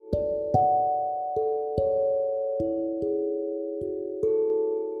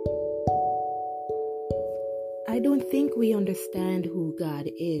think we understand who God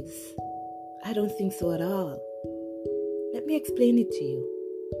is. I don't think so at all. Let me explain it to you.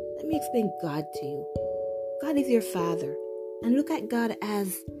 Let me explain God to you. God is your Father. And look at God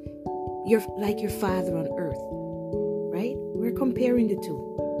as your Father on earth. Right? We're comparing the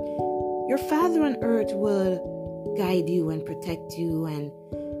two. Your Father on earth will guide you and protect you and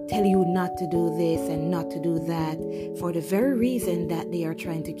tell you not to do this and not to do that for the very reason that they are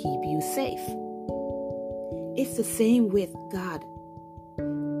trying to keep you safe. It's the same with God.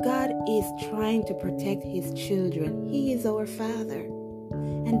 God is trying to protect his children. He is our Father.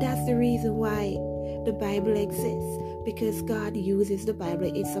 And that's the reason why the Bible exists. Because God uses the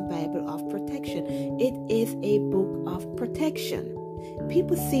Bible. It's a Bible of protection. It is a book of protection.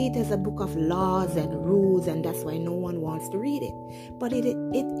 People see it as a book of laws and rules, and that's why no one wants to read it. But it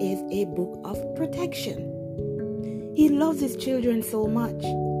is a book of protection. He loves his children so much.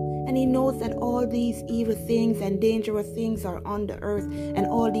 And he knows that all these evil things and dangerous things are on the earth, and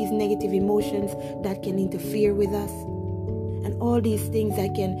all these negative emotions that can interfere with us, and all these things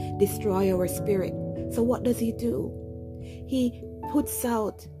that can destroy our spirit. So what does he do? He puts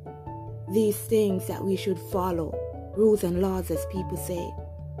out these things that we should follow, rules and laws, as people say.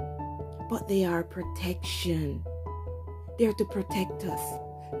 But they are protection. They are to protect us.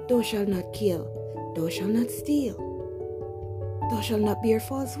 Thou shalt not kill. Thou shalt not steal. Thou shalt not bear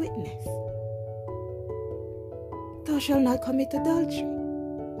false witness. Thou shalt not commit adultery.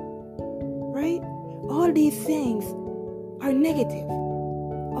 Right? All these things are negative.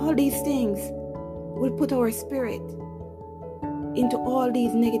 All these things will put our spirit into all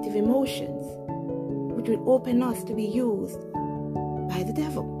these negative emotions, which will open us to be used by the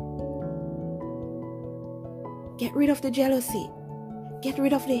devil. Get rid of the jealousy. Get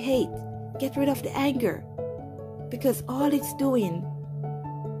rid of the hate. Get rid of the anger. Because all it's doing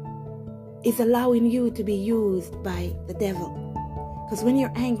is allowing you to be used by the devil. Because when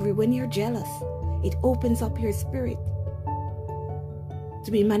you're angry, when you're jealous, it opens up your spirit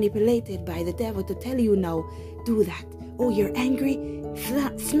to be manipulated by the devil to tell you, now, do that. Oh, you're angry?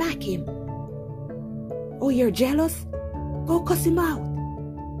 Smack him. Oh, you're jealous? Go cuss him out.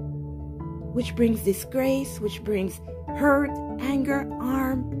 Which brings disgrace, which brings hurt, anger,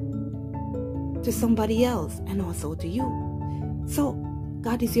 harm to somebody else and also to you. So,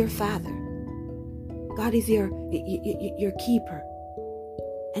 God is your Father. God is your keeper.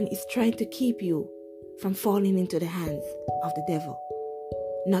 And He's trying to keep you from falling into the hands of the devil.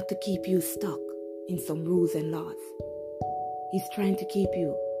 Not to keep you stuck in some rules and laws. He's trying to keep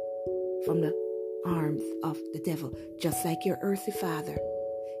you from the arms of the devil, just like your earthly father.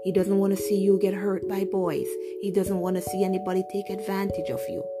 He doesn't want to see you get hurt by boys. He doesn't want to see anybody take advantage of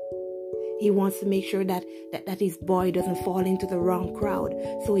you. He wants to make sure that his boy doesn't fall into the wrong crowd.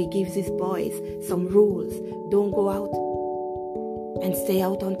 So he gives his boys some rules. Don't go out and stay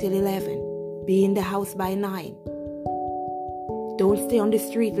out until 11. Be in the house by 9. Don't stay on the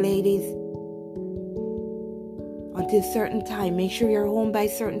street, ladies, until a certain time. Make sure you're home by a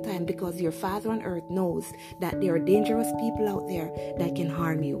certain time, because your Father on earth knows that there are dangerous people out there that can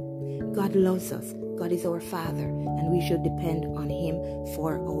harm you. God loves us. God is our Father, and we should depend on Him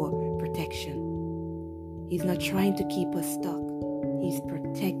for our protection. He's not trying to keep us stuck. He's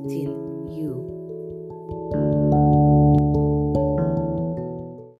protecting you.